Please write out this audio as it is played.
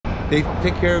they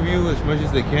take care of you as much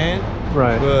as they can.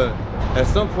 Right. But at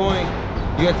some point,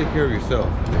 you gotta take care of yourself.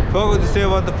 Fuck what to say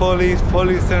about the police.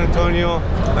 Police San Antonio,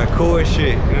 like cool as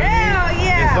shit. You know what I mean?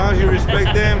 Yeah. As long as you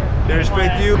respect them, they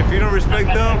respect you. If you don't respect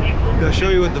them, they'll show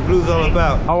you what the blue's all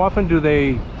about. How often do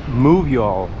they move you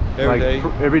all? Every day.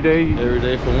 Every day? Every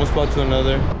day, from one spot to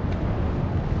another.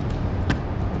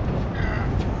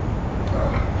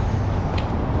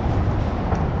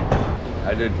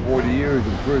 I did 40 years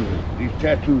in prison. These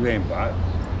tattoos ain't bought.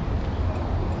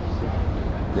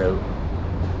 They're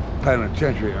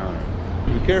penitentiary on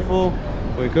it. Be careful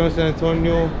when you come to San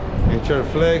Antonio and try to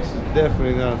flex. It's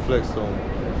definitely not a flex zone.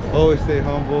 Always stay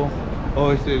humble,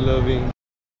 always stay loving.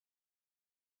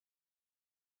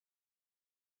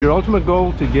 Your ultimate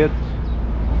goal to get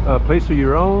a place of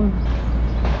your own?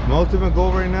 My ultimate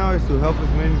goal right now is to help as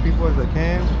many people as I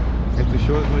can and to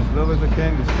show as much love as I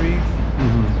can in the streets.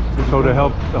 So to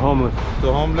help the homeless?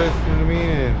 The homeless, you know what I mean?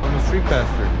 And I'm a street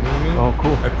pastor, you know what I mean? Oh,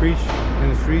 cool. I preach in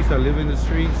the streets, I live in the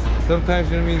streets. Sometimes,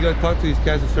 you know what I mean, you gotta talk to these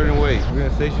cats a certain way.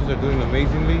 Organizations are doing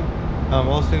amazingly. I'm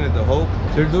also in at the Hope.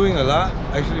 They're doing a lot,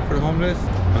 actually, for the homeless.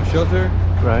 Shelter.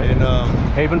 Right. And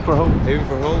Haven for Hope? Haven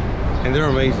for Hope. And they're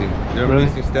amazing. They're really?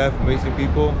 Amazing staff, amazing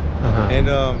people. And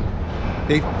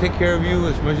they take care of you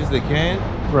as much as they can.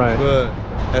 Right. But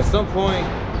at some point,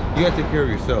 you gotta take care of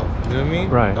yourself. You know what I mean?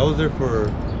 Right. I was there for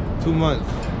 2 months.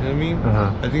 You know what I mean?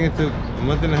 I think it took a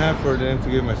month and a half for them to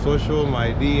get my social, my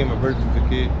ID, and my birth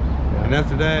certificate. Yeah. And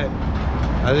after that,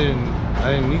 I didn't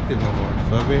need them no more.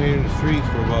 So I've been here in the streets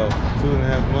for about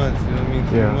 2.5 months. You know what I mean?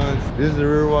 3 months. This is the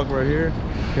Riverwalk right here. You know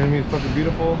what I mean? It's fucking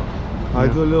beautiful. I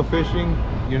do a little fishing.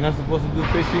 You're not supposed to do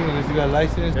fishing unless you got a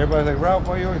license. Everybody's like, Ralph,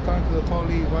 why you always talking to the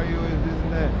police? Why you always this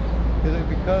and that? He's like,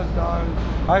 because dog,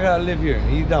 I gotta live here.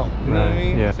 And you don't. You know what I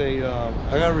mean? Yeah. Say,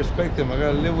 I gotta respect them. I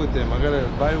gotta live with them. I gotta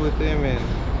abide with them. And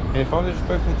if I'm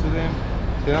disrespectful to them,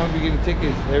 then I'm gonna be getting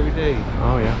tickets every day.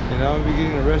 Oh yeah. And I'm gonna be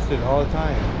getting arrested all the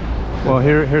time. Well,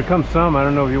 here comes some. I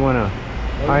don't know if you want to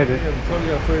hide it. I'm totally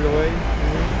gonna put it away.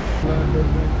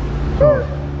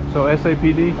 So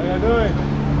SAPD? How you doing?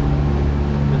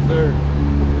 Yes, sir.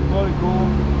 It's totally cool.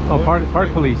 Oh,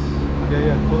 park police.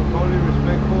 Yeah, totally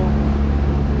respectful.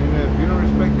 And if you don't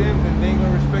respect them, then they ain't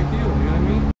gonna respect you. You know what I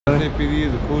mean? SAPD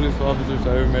is the coolest officers I've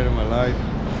ever met in my life.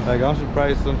 Like, I'm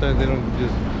surprised sometimes they don't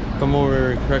just come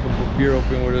over and crack a beer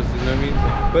open with us, you know what I mean?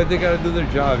 But they gotta do their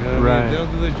job, you know what I mean? If they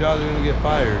don't do their job, they're gonna get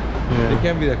fired. They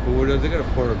can't be that cool with us. They gotta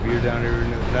pour a beer down there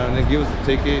now and then, give us a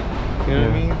ticket, you know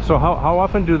what I mean? So how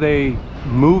often do they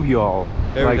move you all?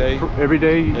 Every day. Every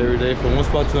day? Every day, from one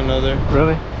spot to another.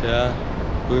 Really? Yeah.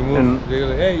 We move, they're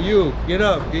like, hey, you, get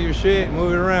up, get your shit,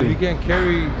 move it around. If you can't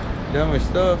carry that much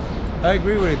stuff, I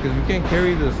agree with it, because if you can't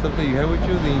carry the stuff that you have with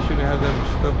you, then you shouldn't have that much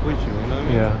stuff with you, you know what I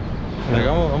mean? Yeah. Like,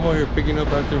 I'm over here picking up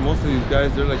after most of these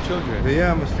guys, they're like children. But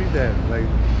yeah, I'm a street dad. Like,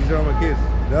 these are all my kids.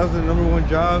 That was the #1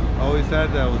 job I always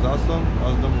had that was awesome.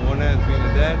 I was #1 at being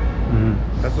a dad.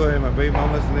 That's why my baby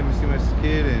mama doesn't let me see my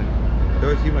kid, and they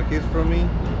always keep my kids from me,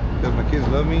 because my kids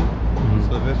love me.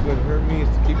 So the best way to hurt me is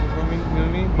to keep them from me, you know what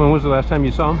I mean? When was the last time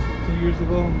you saw him? 2 years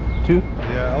ago. 2?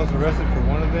 Yeah, I was arrested for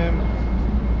one of them.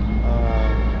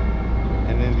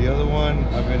 And then the other one,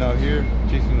 I've been out here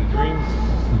chasing the dreams.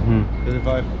 Because if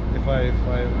I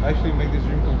actually make this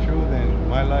dream come true, then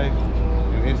my life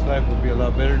and his life will be a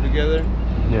lot better together.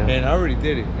 Yeah. And I already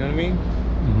did it, you know what I mean?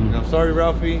 And I'm sorry,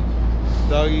 Ralphie,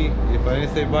 doggy, if I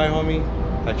didn't say bye, homie.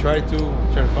 I tried to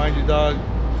find you, dog.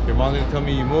 Your mom didn't tell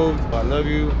me you moved, but I love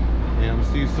you, and I'm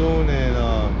gonna see you soon. And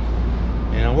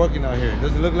I'm working out here. It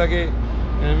doesn't look like it, you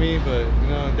know what I mean? But you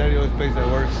know, Daddy always pays at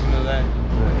work, you know that.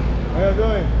 How y'all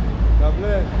doing? God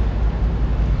bless.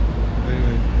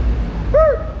 Anyway.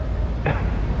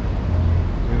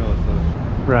 You know what's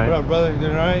up. Right. What up, brother? You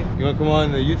doing all right? You wanna come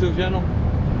on the YouTube channel?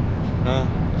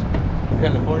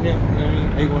 California, you know what I mean?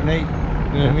 818,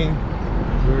 you know what I mean?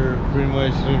 We're pretty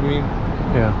much, you know what I mean?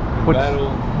 Yeah. Battle.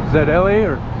 Is that LA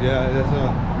or? Yeah, that's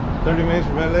 30 minutes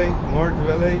from LA, north of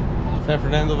LA. San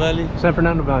Fernando Valley. San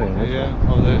Fernando Valley. Yeah,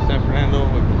 over there, San Fernando,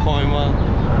 with Coima,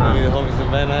 the homies in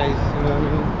Van Nuys, you know what I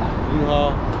mean?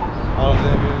 U-Haul, all of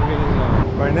them, you know what I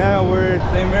mean? Right now, we're at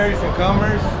St. Mary's and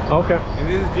Commerce. Okay. And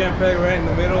this is jam-packed right in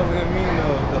the middle, you know what I mean?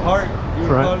 The heart, you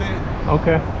would call it.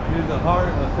 Okay. This is the heart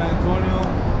of San Antonio.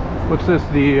 What's this,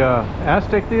 the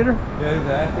Aztec Theater? Yeah, it's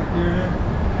the Aztec Theater.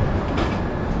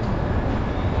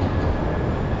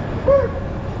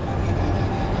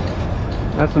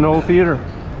 That's an old theater.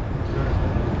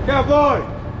 Cowboy!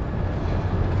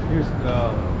 Here's,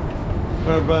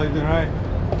 what up, brother, you doing right?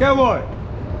 Cowboy!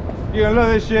 You gonna love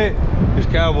this shit. Here's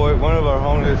Cowboy, one of our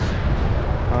homeless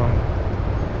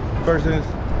persons.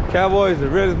 Cowboy is the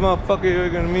realest motherfucker you're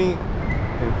gonna meet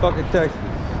in fucking Texas.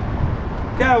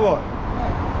 Cowboy.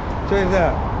 Check this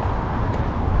out.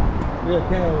 We got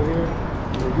Cal over here.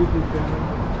 We're YouTube channel.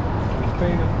 We're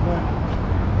paying up front.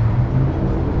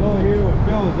 He's over here when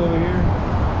Phil was over here.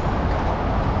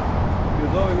 He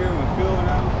was over here when Phil and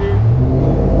I was here.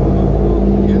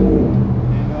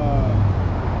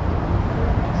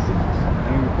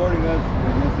 And recording us,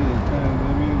 and this is kind of,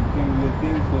 I mean, became a little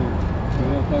thing, so we're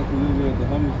going to talk a little bit about the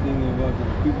homeless thing and about the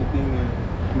people thing, and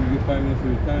we get 5 minutes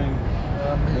at a time. A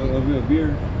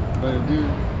beer. Buy a beer.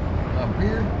 A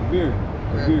beer? A beer.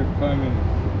 A beer, 5 minutes.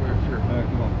 Where, sure. All right,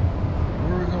 come on.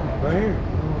 Where are we going? Right here.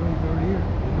 He's already here.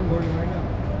 He's recording right now.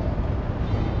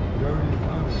 He's already in the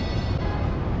comments.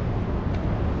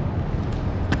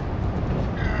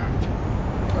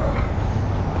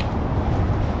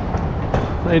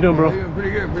 How you doing, bro?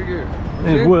 Pretty good, pretty good.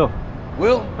 It's Will.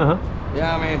 Will? Uh-huh.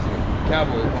 Yeah, I'm Anthony.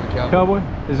 Cowboy. Cowboy?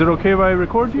 Is it okay if I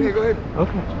record you? Yeah, go ahead.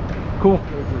 Okay. Cool. Go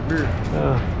for a beer.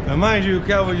 Now, mind you,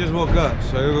 Cowboy just woke up,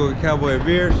 so I'll go get Cowboy a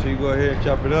beer. So you go ahead and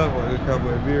chop it up, or get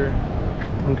Cowboy a beer.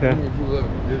 Okay. Where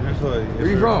are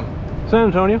you from? San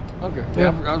Antonio. Okay.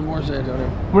 Yeah. I was born in San Antonio.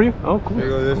 Were you? Oh, cool. There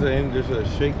you go. There's a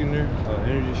shake in there,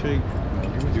 energy shake.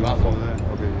 You want some of that?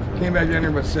 Okay. Came back down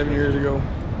here about 7 years ago.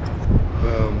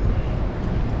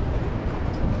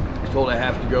 Was told I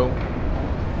have to go.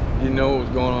 Didn't know what was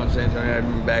going on in San Antonio. I'd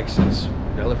been back since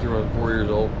I left here when I was 4 years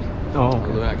old. Oh, okay. I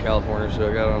live out in California, so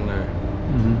I got on there.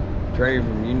 Train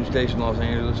from Union Station, Los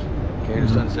Angeles, came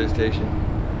to Sunset Station.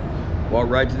 Walked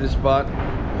right to this spot. So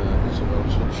I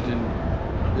was interested in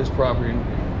this property and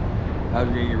how it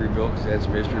was going to get rebuilt because it had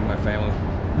some history in my family.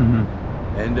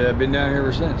 And been down here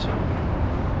ever since.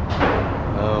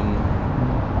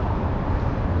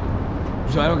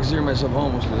 So I don't consider myself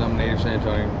homeless because I'm a native San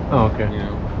Antonio. Oh, okay. You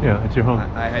know, yeah, it's your home.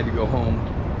 I had to go home.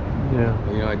 Yeah.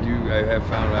 You know, I have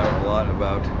found out a lot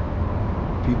about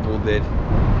people that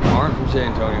aren't from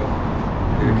San Antonio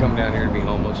that come down here to be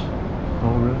homeless.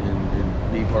 Oh, really?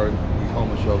 And be part of these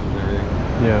homeless shelters and everything.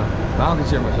 Yeah. I don't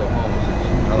consider myself homeless.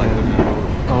 I like living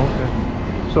indoors. Oh, okay.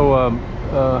 So,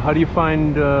 how do you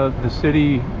find the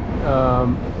city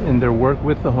in their work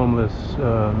with the homeless?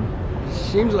 It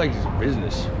seems like it's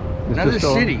business. Not the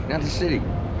city.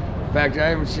 In fact, I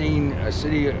haven't seen a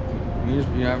city, I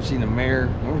haven't seen the mayor.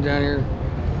 When I was down here,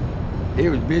 it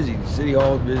was busy. The city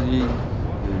hall was busy.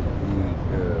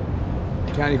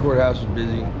 The county courthouse was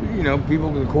busy. You know,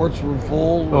 the courts were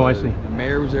full. Oh, I see. The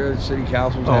mayor was there. The city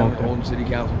council was holding city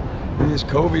council. Then this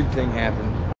COVID thing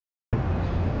happened,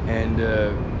 and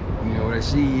you know what I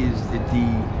see is that the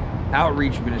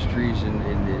outreach ministries and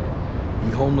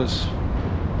the homeless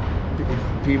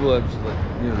people have,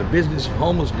 you know, the business of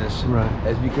homelessness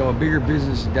has become a bigger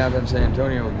business in downtown San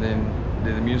Antonio than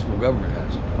the municipal government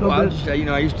has. Well, I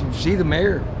used to see the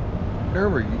mayor.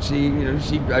 Remember,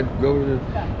 I'd go to the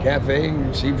cafe and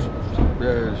you'd see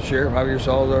Sheriff Javier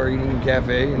Salazar eating in the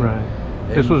cafe. And,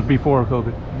 this was before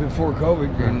COVID. Before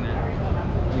COVID, and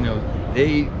you know,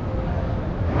 they,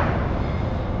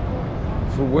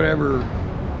 for whatever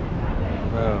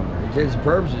intents and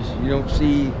purposes, you don't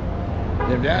see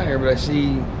them down here, but I see,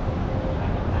 you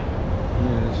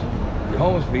know, the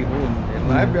homeless people,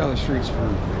 and I've been on the streets for,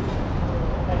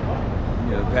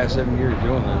 you know, the past 7 years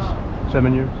doing this.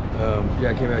 7 years? Yeah,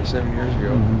 I came back 7 years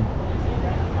ago,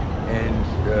 and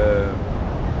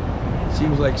it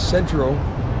seems like Central,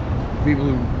 people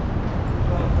who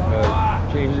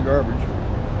change the garbage,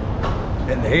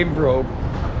 and the Haven for Hope,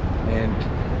 and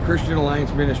Christian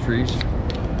Alliance Ministries,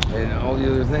 and all the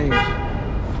other things,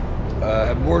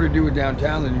 have more to do with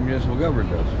downtown than the municipal government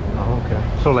does. Oh, okay.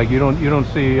 So, like, you don't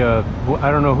see, I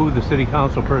don't know who the city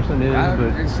council person is,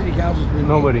 but the city council's been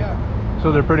nobody.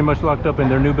 So they're pretty much locked up in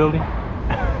their new building,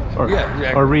 or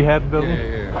exactly. or rehab building.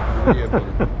 Yeah. Rehab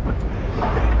building.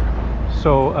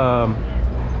 So,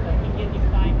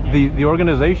 the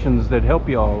organizations that help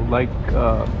y'all, like,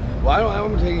 well, I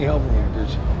don't take any help from them.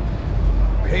 There's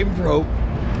Haven for Hope.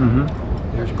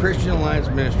 There's Christian Alliance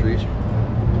Ministries.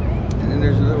 And then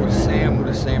there's another one, Sam, with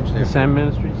a Sam stand. Sam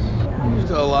Ministries. There's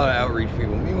still a lot of outreach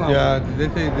people. Meanwhile, yeah, they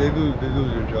do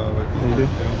their job. I think they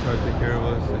don't try to take care of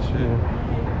us and shit. Yeah.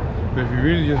 But if you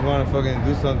really just want to fucking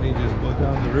do something, just go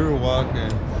down the Riverwalk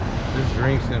and there's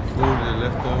drinks and food and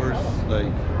leftovers,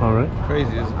 like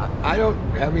crazy. I don't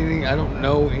have anything. I don't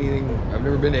know anything. I've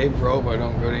never been to Haven for Hope. I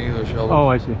don't go to any of those shelters. Oh,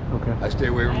 I see. Okay. I stay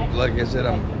away from. Like I said,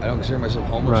 I don't consider myself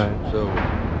homeless. Right. So.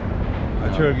 I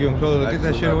try to give him clothes. Get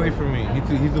that shit away from me.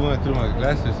 He's the one that threw my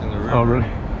glasses in the river. Oh, really?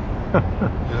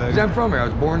 Because I'm from here. I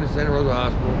was born in Santa Rosa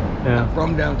Hospital. Yeah. I'm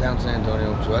from downtown San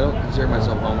Antonio, so I don't consider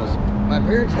myself homeless. My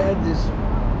parents had this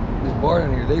bar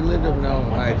down here. They lived up in Allen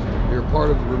Heights. They were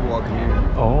part of the Riverwalk community.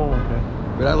 Oh, okay.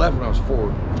 But I left when I was 4.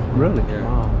 Really? Yeah.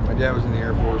 Wow. My dad was in the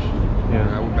Air Force. Yeah.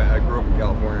 And I went back. I grew up in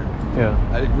California. Yeah.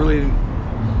 I really didn't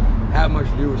have much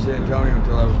to do with San Antonio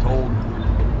until I was told,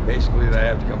 basically, that I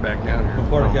have to come back down here. What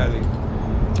part of Cali?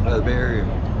 Out of the Bay Area.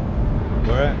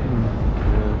 Where at?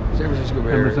 San Francisco Bay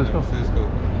Area. San Francisco? San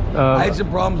Francisco. I had some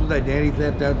problems with identity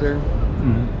theft out there.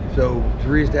 So to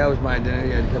reestablish my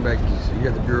identity, I had to come back. You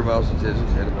got the Bureau of Health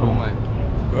Statistics. I had to pull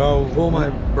my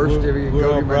birth certificate, we're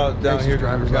go all get my brought down here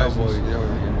driver's from license, Cowboys. you know,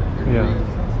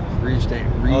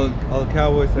 and all the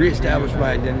Cowboys. reestablish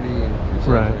my identity. And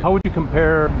Right. How would you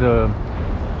compare the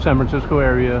San Francisco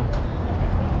area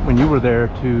when you were there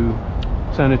to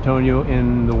San Antonio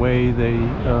in the way they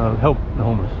help the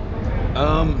homeless?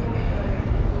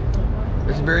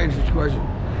 That's a very interesting question.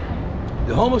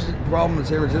 The homeless problem in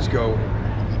San Francisco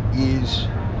is...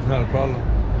 It's not a problem.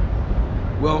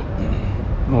 Well,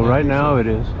 right now it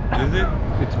is. Is it?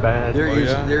 It's bad.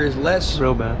 There is less...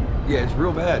 Real bad. Yeah, it's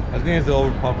real bad. I think it's the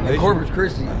overpopulation. In Corpus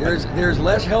Christi, there's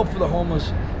less help for the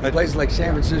homeless in places like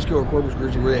San Francisco or Corpus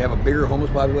Christi where they have a bigger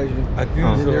homeless population I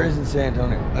think than there is in San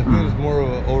Antonio. I think it's more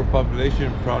of an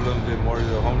overpopulation problem than more of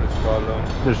the homeless problem.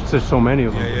 There's just so many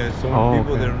of them. Yeah, so many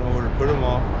people, they don't know where to put them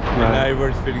all. And not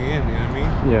everybody's fitting in, you know what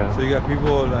I mean? Yeah. So you got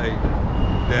people like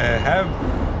that have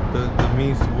the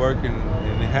means to work and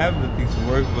they have the things to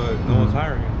work, but no one's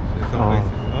hiring in some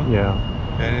places, you know? Yeah.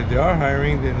 And if they are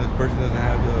hiring, then the person doesn't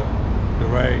have the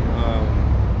right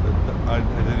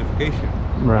identification.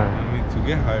 Right. I mean, to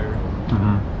get hired.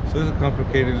 So it's a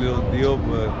complicated little deal,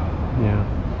 but you know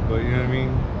what I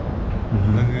mean?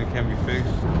 Nothing that can be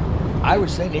fixed. I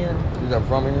was sent here because I'm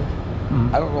from here.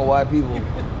 I don't know why people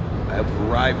have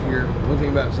arrived here. One thing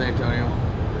about San Antonio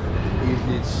is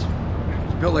it's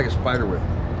built like a spider web.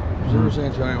 San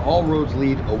Antonio, all roads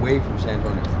lead away from San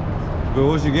Antonio. But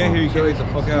once you get here, you can't get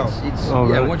the fuck out.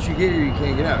 Really? Once you get here, you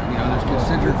can't get out. You know, there's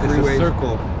concentric freeways. It's a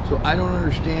circle. So I don't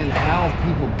understand how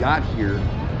people got here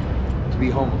to be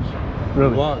homeless.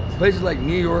 Really? Places like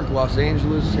New York, Los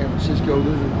Angeles, San Francisco,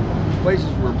 those are places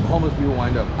where homeless people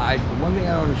wind up. The one thing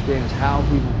I don't understand is how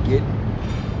people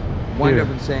wind up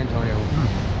in San Antonio.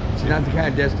 It's not the kind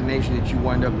of destination that you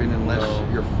wind up in unless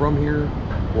you're from here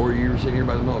or you're sitting here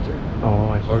by the military.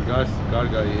 Oh, I see. Or God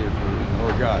got you here for a reason.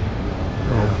 Or God.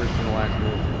 Christian Alliance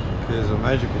Ministries. It's a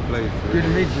magical place. Good to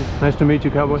meet you. Nice to meet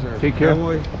you, Cowboy. Yes, Take care.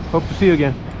 Cowboy. Hope to see you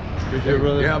again. Appreciate it,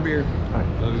 brother. Yeah, I'll be here. All right.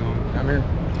 Love you, homie. I'm here.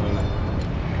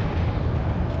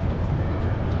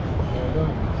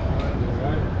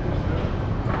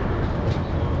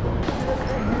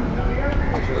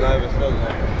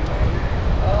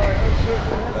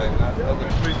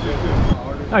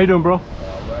 How you doing, bro?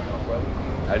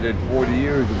 I did 40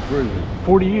 years in prison.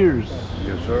 40 years.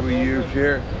 Yes, sir. 3 years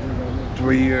here,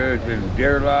 3 years in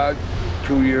Dare Lodge,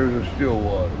 2 years in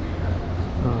Stillwater.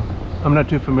 I'm not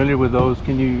too familiar with those.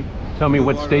 Can you tell me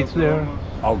what states they're?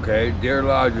 Okay, Dare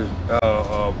Lodge is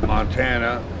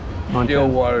Montana,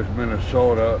 Stillwater is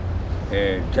Minnesota,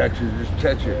 and Texas is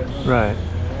Texas. Right.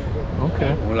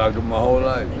 Okay. Well, I did my whole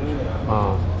life.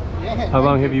 How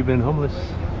long have you been homeless?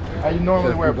 How you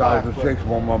normally wear black? 2006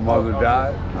 when my mother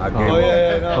died. I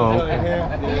gave up.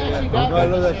 I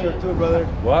love that shirt too, brother.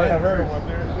 What? It hurts. You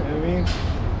know what I mean?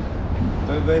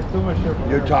 But it's too much shirt.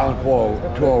 You're talking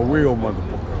to a real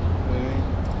motherfucker.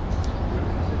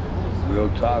 Real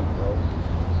talk, bro.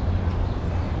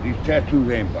 These tattoos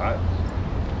ain't bought.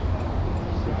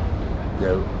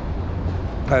 They're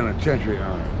penitentiary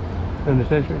on it.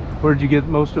 Penitentiary? Where'd you get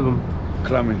most of them?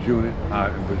 Clemens Unit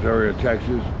out in Brazoria,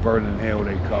 Texas, Vernon Hill,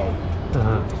 they call it.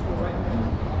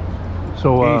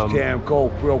 So, East Ham,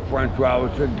 Coalfield, French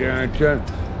Robinson, Darrington,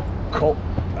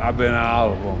 I've been on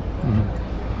all of them.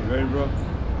 You ready, bro?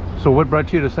 So what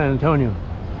brought you to San Antonio?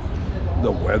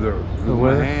 The weather. The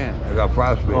weather? Man, I got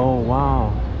frostbite. Oh,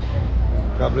 wow.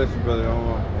 God bless you, brother.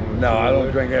 No, I don't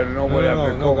drink out of nobody.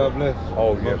 No, God bless.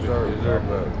 Oh, yes, sir. Yes, sir.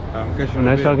 God bless.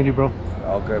 Nice talking to you, bro.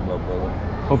 Okay, my brother.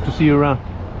 Hope to see you around.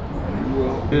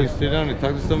 Just sit down and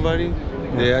talk to somebody,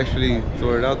 they actually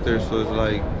throw it out there. So it's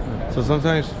like, so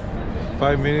sometimes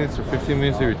 5 minutes or 15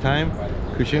 minutes of your time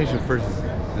could change a person's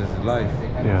life.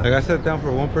 Yeah. Like I sat down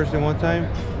for one person one time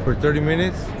for 30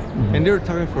 minutes, and they were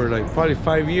talking for like probably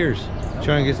 5 years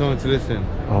trying to get someone to listen.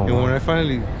 And when I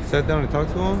finally sat down and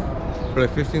talked to them for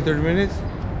like 15-30 minutes,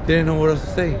 they didn't know what else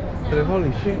to say. They're like,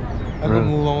 holy shit, I can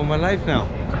move on with my life now.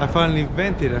 I finally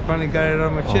vented. I finally got it out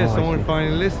of my chest. Someone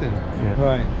finally listened.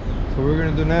 Right. So what we're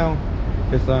gonna do now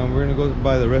is we're gonna go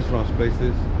by the restaurants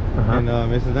places, and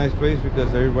it's a nice place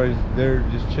because everybody's there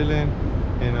just chilling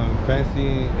and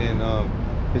fancy, and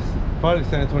it's probably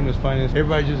San Antonio's finest.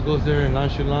 Everybody just goes there and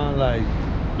nonchalant, like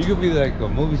you could be like a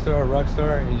movie star, a rock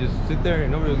star, and you just sit there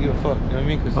and nobody will give a fuck. You know what I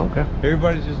mean? Because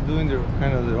everybody's just doing their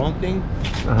kind of their own thing.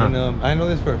 And I know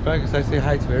this for a fact because I say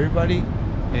hi to everybody,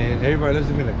 and everybody looks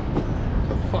at me like, what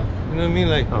the fuck? You know what I mean?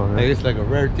 Like, like it's like a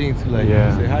rare thing to like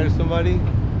say hi to somebody.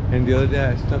 And the other day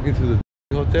I snuck into the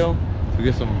hotel to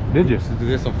get some. Did you? To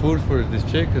get some food for this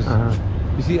chick, because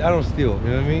you see, I don't steal. You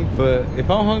know what I mean? But if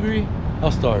I'm hungry,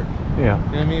 I'll starve. Yeah. You know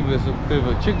what I mean? But if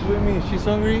a chick's with me and she's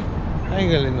hungry, I ain't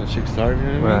gonna let no chick starve. You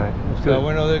know what I mean? Right. So I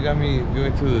went over there, we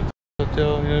went to the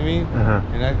hotel. You know what I mean?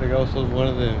 And I think I was one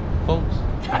of the folks.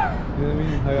 You know what I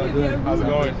mean? How y'all doing? How's it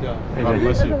going? God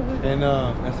bless you. And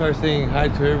I started saying hi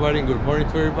to everybody and good morning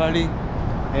to everybody.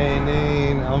 And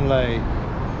then I'm like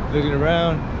looking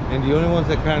around, and the only ones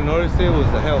that kind of noticed it was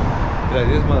the help. Like,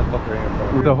 this motherfucker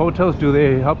ain't from. The hotels, do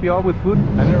they help you out with food?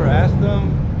 I never asked them,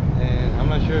 and I'm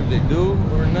not sure if they do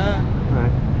or not.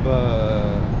 Right.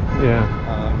 But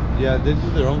yeah, they do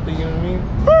their own thing. You know what I mean?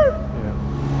 Yeah.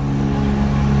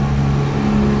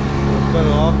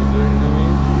 Fellow officer, you know what I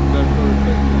mean? That's what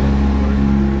respect.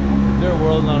 Their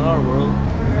world, not our world.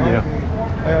 Yeah.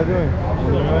 How y'all doing?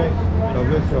 You doing alright? God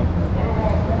bless you.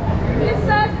 Miss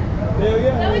us? Hell yeah.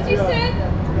 Is that what you said?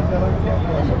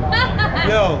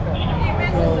 Yo. He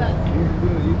misses us.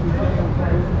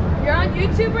 You're on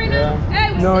YouTube right now? Hey,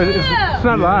 what's No, up? it's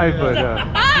not live, but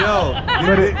Yo,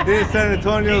 this San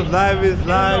Antonio's live is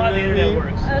live. You know what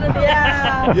I mean?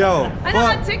 Yeah. Yo, I know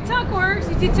how TikTok works.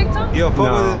 You do TikTok? Yo,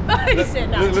 fuck with it. He said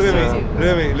no. Look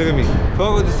at me. Look at me.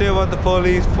 Fuck what to say about the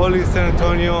police. Police San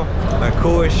Antonio, like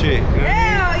cool as shit. You know what I mean?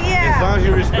 Hell yeah. As long as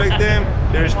you respect them,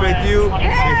 they respect you. Hell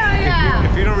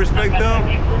yeah. If you don't respect them,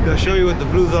 they'll show you what the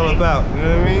blue's all about. You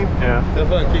know what I mean? Yeah. They'll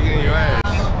fucking kick it in your ass.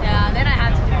 Yeah, then I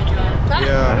had to do a job.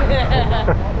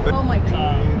 Yeah. Oh my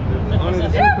god.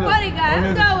 You're a funny guy.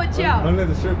 I'm going with y'all. Only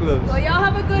the strip clubs. Well, y'all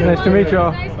have a good Nice one. to meet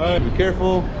y'all. Nice Alright, be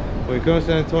careful when you come to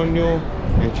San Antonio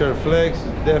and try to flex.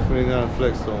 Definitely not a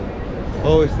flex zone.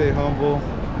 Always stay humble.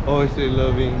 Always stay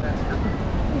loving.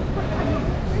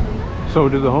 So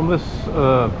do the homeless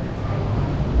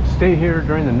stay here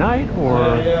during the night, or?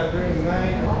 Yeah, during the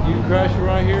night. You crash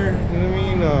around here, you know what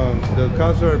I mean? The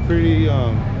cops are pretty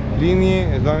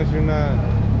lenient as long as you're not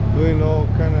doing all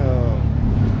kind of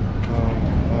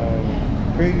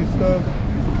crazy stuff.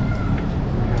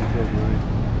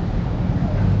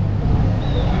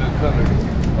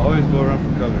 Colors. Always go around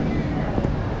for colors.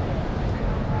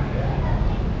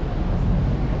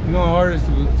 You know how hard it is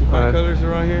to find colors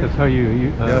around here? That's how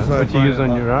you that's what you use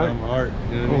on your art? Art,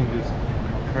 you know what I mean? Just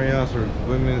crayons or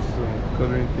women's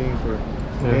coloring things or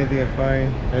anything I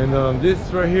find. And this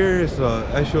right here is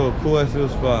actually a cool ass little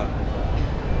spot.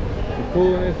 The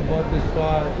coolness about this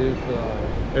spot is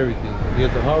everything. You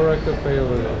got the Hot Rock Cafe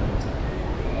over there.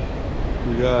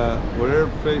 You got whatever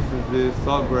place is this,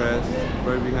 Saltgrass,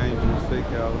 right behind you,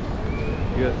 steakhouse.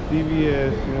 You got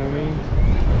CVS, you know what I mean?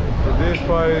 So this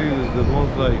probably is the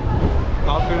most like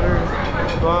popular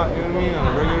spot, you know what I mean, on a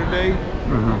regular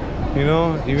day. You know,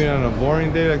 even on a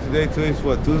boring day like today. Today's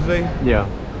what, Tuesday? Yeah.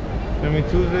 I mean,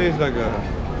 Tuesday is like a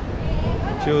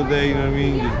chill day, you know what I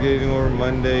mean? Just getting over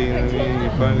Monday, you know what I mean?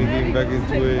 You're finally getting back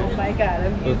into it. Oh my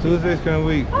god. So Tuesday's kind of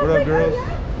weak. What up, girls?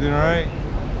 Doing all right?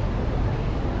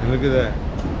 And look at that.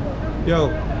 Yo,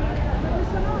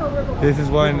 this is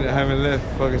why I haven't left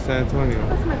fucking San Antonio. You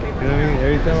know what I mean?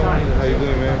 Every time I'm here, how you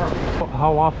doing, man?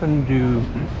 How often do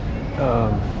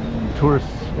tourists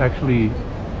actually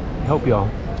help y'all?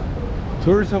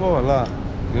 Tourists help out a lot. You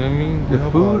know what I mean? They With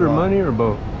help food out a or lot. money or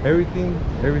both? Everything.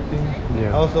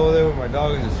 Yeah. I was over there with my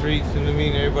dog in the streets, you know what I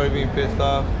mean? Everybody being pissed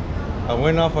off. I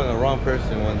went off on the wrong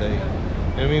person one day. You know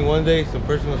what I mean? One day some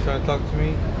person was trying to talk to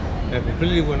me and I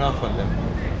completely went off on them.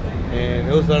 And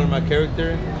it was out of my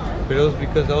character, but it was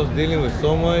because I was dealing with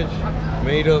so much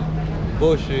made up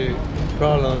bullshit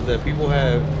problems that people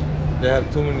have that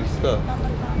have too many stuff.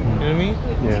 You know what I mean?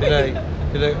 Yeah.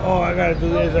 They're like, oh, I gotta do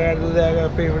this, I gotta do that, I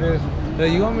gotta pay for this.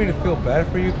 Like, you want me to feel bad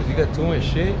for you because you got too much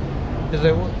shit? It's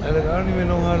like, what? I don't even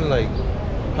know how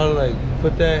to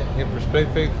put that in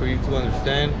perspective for you to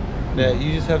understand that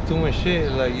you just have too much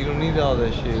shit. Like, you don't need all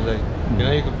that shit. Like, you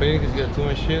know, you're complaining because you got too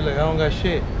much shit. Like, I don't got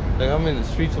shit. Like, I'm in the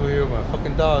streets over here with my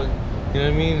fucking dog. You know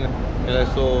what I mean? And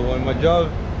like, so when my job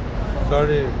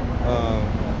started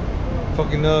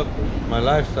fucking up my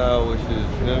lifestyle, which is,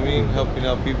 you know what I mean, helping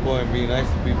out people and being nice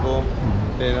to people,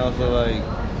 then I was like,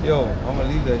 yo, I'm gonna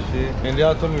leave that shit. And they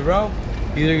all told me, Ralph,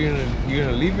 either you're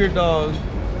gonna leave your dog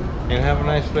and have a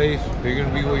nice place, or you're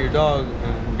gonna be with your dog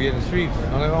and be in the streets.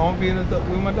 I'm like, I want to be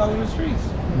with my dog in the streets.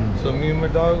 So me and my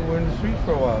dog were in the streets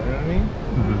for a while, you know what I mean?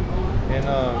 And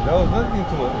that was nothing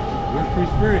to us. We're free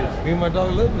spirits. Me and my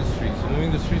dog live in the streets. You know what I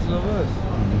mean? The streets love us. You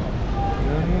know what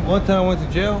know what I mean? One time I went to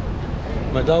jail.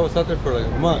 My dog was out there for like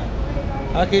a month.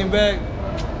 I came back.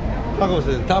 I was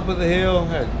at the top of the hill.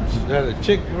 Had a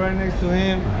chick right next to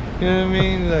him. You know what I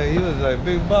mean? Like he was like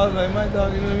big boss, like my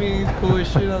dog. You know what I mean? He's cool as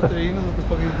shit out there. He knows what the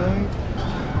fuck he's doing.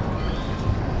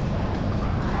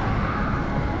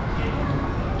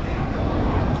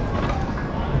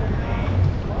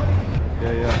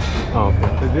 Yeah. Oh,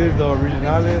 okay. So this is the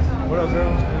Originales. What up,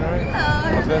 girl? You alright?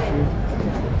 God bless you.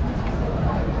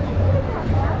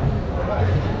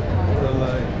 So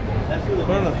like,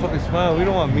 put on a fucking smile. We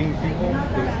don't want mean people.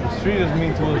 The street is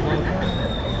mean to us all the time.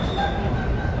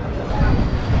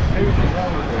 Everything's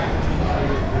wrong with it.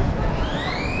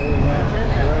 Hey man.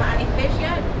 Any fish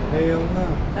yet? Hell no.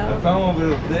 I found one but it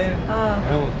was dead. I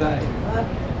almost died.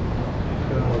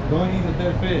 Don't eat the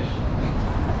dead fish.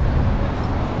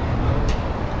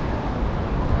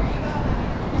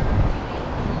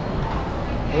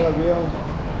 What up, Bill? You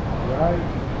alright?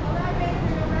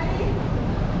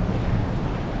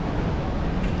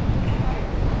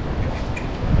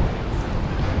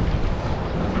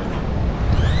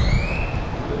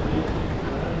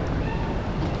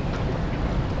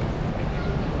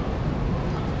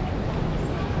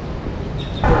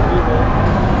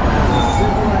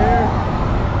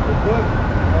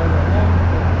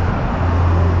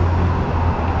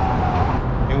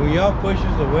 And when y'all push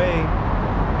us away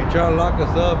and try to lock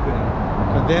us up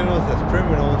and condemn us as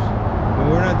criminals when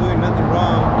we're not doing nothing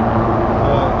wrong,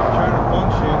 trying to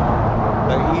function,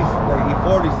 like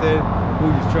E40 said,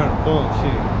 we're just trying to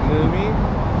function. You know what I mean?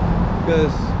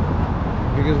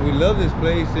 Because we love this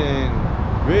place, and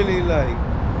really like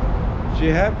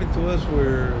shit happened to us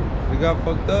where we got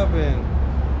fucked up and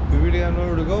we really got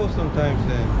nowhere to go sometimes,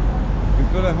 and we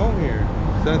feel at home here.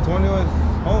 San Antonio is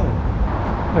home.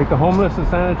 Like the homeless in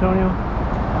San Antonio?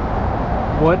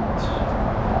 What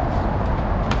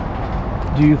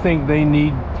do you think they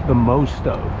need the most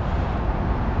of?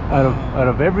 Out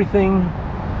of everything,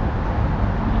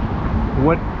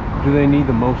 what do they need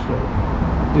the most of?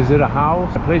 Is it a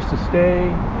house, a place to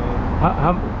stay?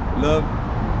 Love.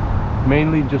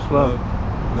 Mainly just love.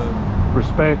 Love.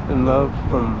 Respect and love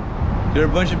from... There are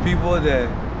a bunch of people that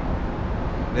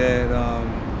they're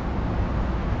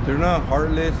not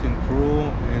heartless and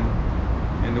cruel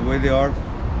in the way they are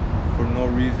for no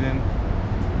reason.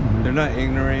 Mm-hmm. They're not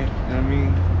ignorant, you know what I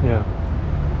mean? Yeah.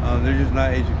 They're just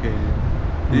not educated.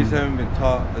 They just haven't been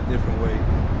taught a different way.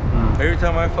 Every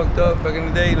time I fucked up back in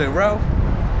the day, like, Ralph,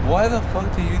 why the fuck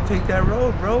did you take that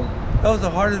road, bro? That was the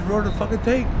hardest road to fucking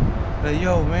take. Like,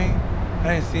 yo, man,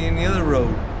 I didn't see any other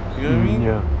road. You know what I mean?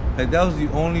 Yeah. Like, that was the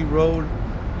only road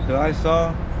that I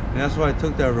saw, and that's why I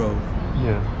took that road.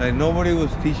 Yeah. Like, nobody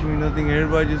was teaching me nothing.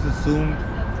 Everybody just assumed,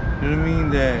 you know what I mean,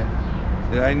 that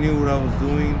I knew what I was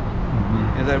doing.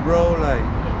 It's like, bro, like,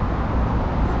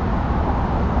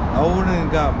 I wouldn't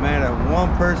have got mad at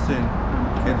one person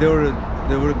if they would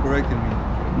have corrected me.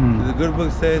 The good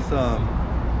book says,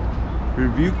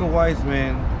 rebuke a wise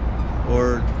man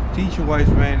or teach a wise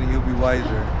man and he'll be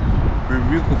wiser.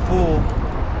 Rebuke a fool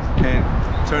and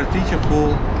try to teach a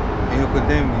fool and he'll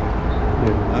condemn you.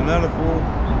 Yeah. I'm not a fool,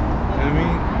 you know what I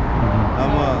mean?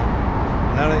 I'm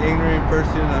not an ignorant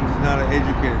person, I'm just not an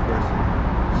educated person.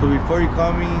 So before you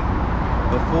call me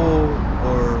a fool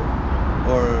or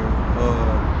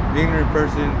ignorant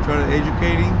person, try to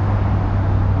educating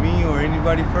me or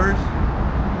anybody first,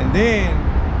 and then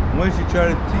once you try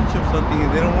to teach them something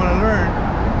and they don't want to learn,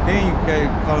 then you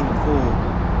can call them a fool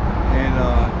and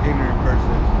ignorant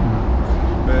person.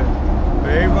 But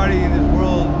everybody in this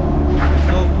world is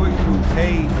so quick to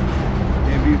hate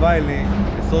and be violent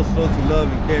and so slow to love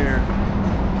and care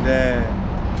that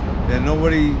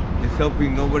nobody is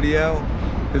helping nobody out,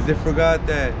 because they forgot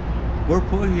that we're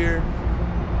put here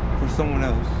for someone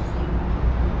else.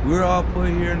 We're all put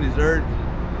here on this earth,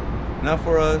 not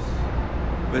for us,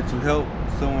 but to help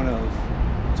someone else,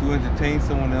 to entertain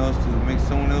someone else, to make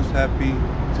someone else happy,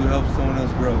 to help someone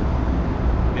else grow.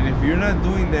 And if you're not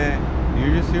doing that,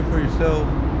 you're just here for yourself,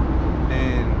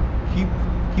 and keep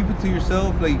it to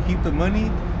yourself, like you keep the money,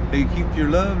 like you keep your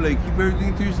love, like keep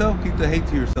everything to yourself, keep the hate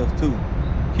to yourself too.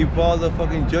 Keep all the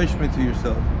fucking judgment to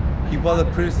yourself. Keep all the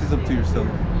criticism to yourself.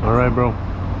 All right, bro. All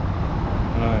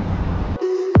right.